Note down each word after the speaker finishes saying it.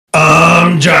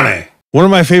I'm Jonnay. One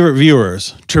of my favorite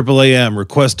viewers, Triple AM,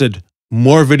 requested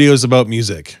more videos about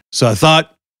music. So I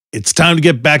thought it's time to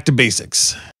get back to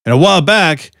basics. And a while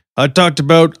back, I talked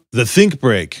about the think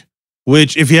break,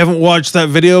 which if you haven't watched that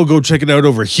video, go check it out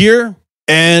over here.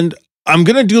 And I'm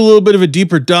going to do a little bit of a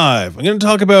deeper dive. I'm going to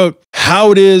talk about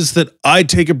how it is that I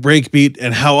take a breakbeat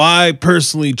and how I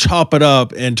personally chop it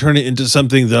up and turn it into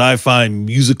something that I find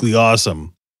musically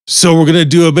awesome. So we're going to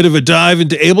do a bit of a dive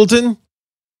into Ableton.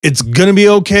 It's going to be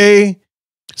okay.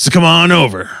 So come on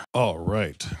over. All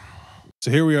right.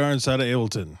 So here we are inside of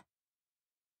Ableton.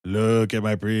 Look at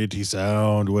my pretty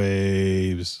sound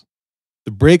waves.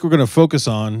 The break we're going to focus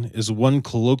on is one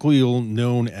colloquially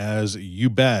known as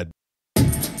 "you bad."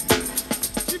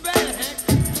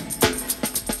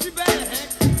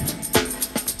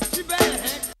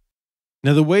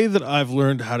 Now, the way that I've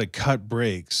learned how to cut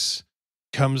breaks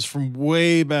comes from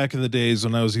way back in the days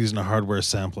when I was using a hardware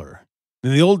sampler.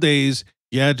 In the old days,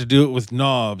 you had to do it with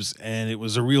knobs, and it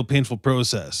was a real painful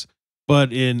process.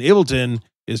 But in Ableton,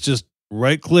 it's just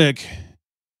right-click,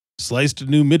 slice to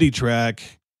new MIDI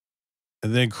track,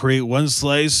 and then create one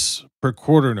slice per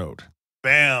quarter note.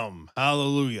 Bam!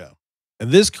 Hallelujah. And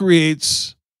this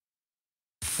creates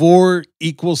 4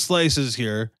 equal slices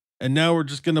here, and now we're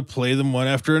just going to play them one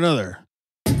after another.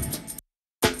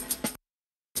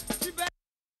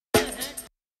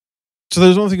 So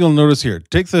there's one thing you'll notice here.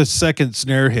 Take the second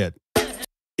snare hit.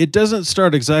 It doesn't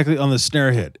start exactly on the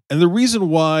snare hit. And the reason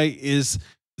why is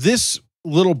this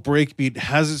little breakbeat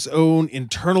has its own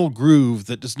internal groove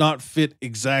that does not fit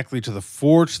exactly to the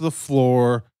 4 to the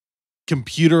floor,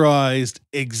 computerized,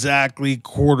 exactly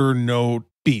quarter note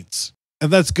beats.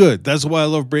 And that's good. That's why I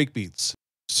love breakbeats.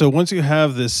 So once you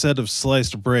have this set of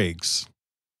sliced breaks,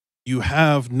 you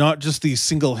have not just these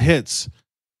single hits,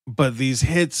 but these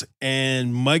hits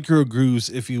and micro grooves,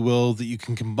 if you will, that you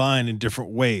can combine in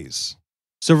different ways.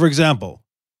 So for example,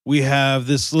 we have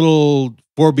this little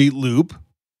 4-beat loop.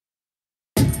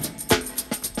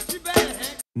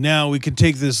 Now we can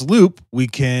take this loop, we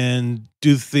can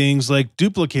do things like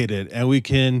duplicate it, and we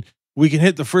can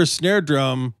hit the first snare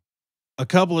drum a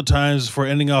couple of times before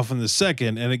ending off on the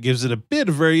second, and it gives it a bit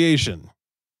of variation.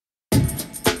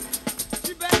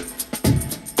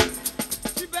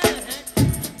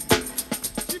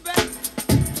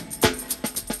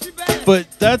 But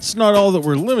that's not all that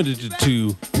we're limited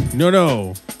to.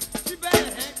 No.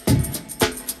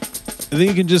 And then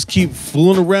you can just keep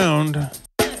fooling around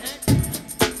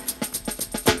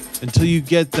until you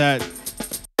get that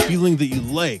feeling that you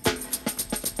like.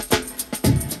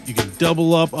 You can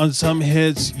double up on some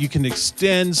hits. You can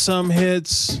extend some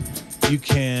hits. You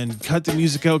can cut the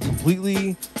music out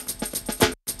completely.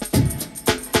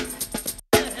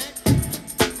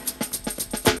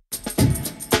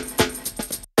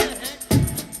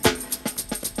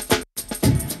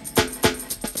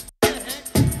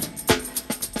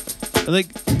 Like,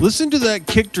 listen to that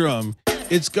kick drum.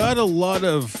 It's got a lot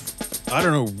of,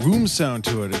 room sound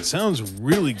to it. It sounds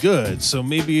really good. So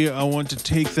maybe I want to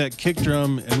take that kick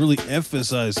drum and really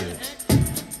emphasize it.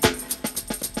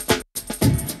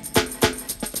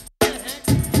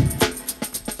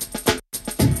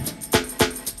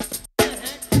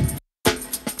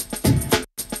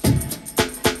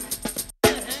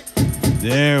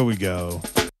 There we go.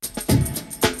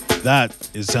 That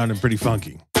is sounding pretty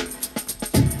funky.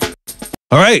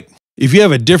 All right, if you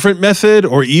have a different method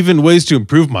or even ways to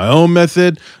improve my own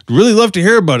method, I'd really love to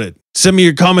hear about it. Send me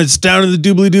your comments down in the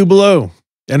doobly-doo below.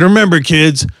 And remember,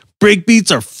 kids,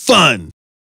 breakbeats are fun.